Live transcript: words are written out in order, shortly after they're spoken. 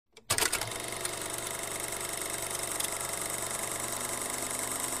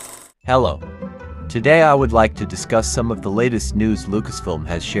Hello. Today I would like to discuss some of the latest news Lucasfilm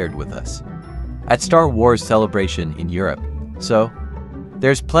has shared with us at Star Wars Celebration in Europe. So,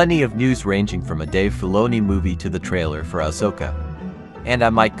 there's plenty of news ranging from a Dave Filoni movie to the trailer for Ahsoka, and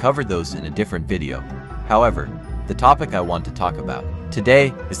I might cover those in a different video. However, the topic I want to talk about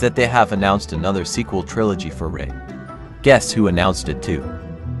today is that they have announced another sequel trilogy for Rey. Guess who announced it too?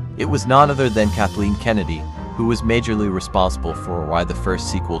 It was none other than Kathleen Kennedy, who was majorly responsible for why the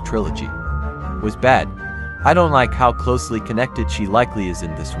first sequel trilogy was bad. I don't like how closely connected she likely is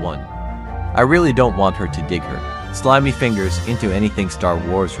in this one. I really don't want her to dig her slimy fingers into anything Star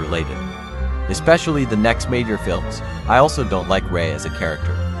Wars related, especially the next major films. I also don't like Rey as a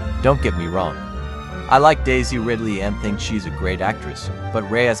character. Don't get me wrong. I like Daisy Ridley and think she's a great actress, but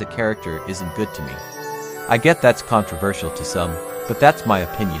Rey as a character isn't good to me. I get that's controversial to some, but that's my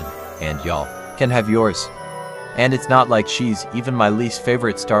opinion, and y'all can have yours. And it's not like she's even my least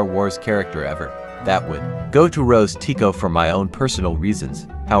favorite Star Wars character ever. That would go to Rose Tico for my own personal reasons.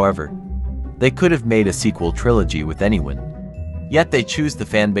 However, they could have made a sequel trilogy with anyone. Yet they choose the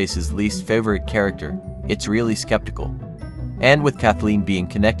fanbase's least favorite character. It's really skeptical. And with Kathleen being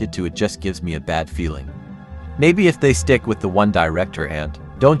connected to it just gives me a bad feeling. Maybe if they stick with the one director and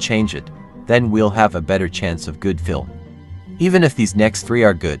don't change it, then we'll have a better chance of good film. Even if these next three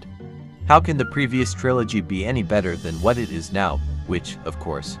are good, how can the previous trilogy be any better than what it is now, which, of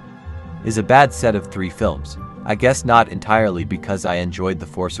course, is a bad set of three films? I guess not entirely because I enjoyed The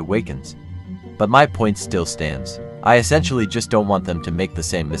Force Awakens. But my point still stands. I essentially just don't want them to make the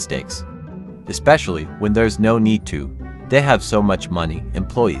same mistakes. Especially when there's no need to. They have so much money,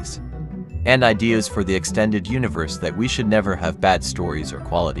 employees, and ideas for the extended universe that we should never have bad stories or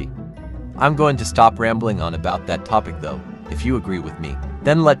quality. I'm going to stop rambling on about that topic though. If you agree with me,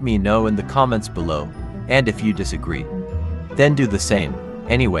 then let me know in the comments below, and if you disagree, then do the same.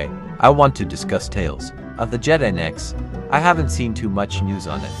 Anyway, I want to discuss Tales of the Jedi next. I haven't seen too much news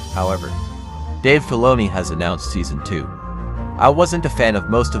on it, however. Dave Filoni has announced Season 2. I wasn't a fan of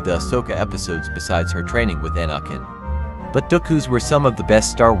most of the Ahsoka episodes besides her training with Anakin, but Dooku's were some of the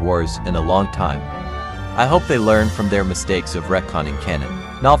best Star Wars in a long time. I hope they learn from their mistakes of retconning canon,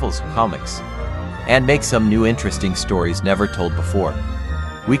 novels, comics, and make some new interesting stories never told before.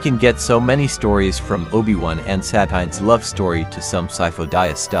 We can get so many stories from Obi-Wan and Satine's love story to some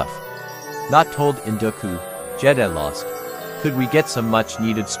Sifo-Dyas stuff not told in Dooku, Jedi Lost. Could we get some much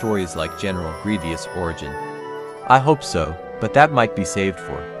needed stories like General Grievous' origin? I hope so, but that might be saved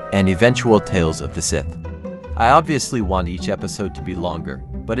for an eventual Tales of the Sith. I obviously want each episode to be longer,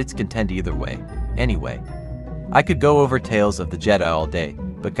 but it's content either way. Anyway, I could go over Tales of the Jedi all day,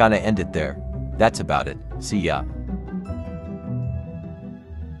 but gonna end it there. That's about it. See ya.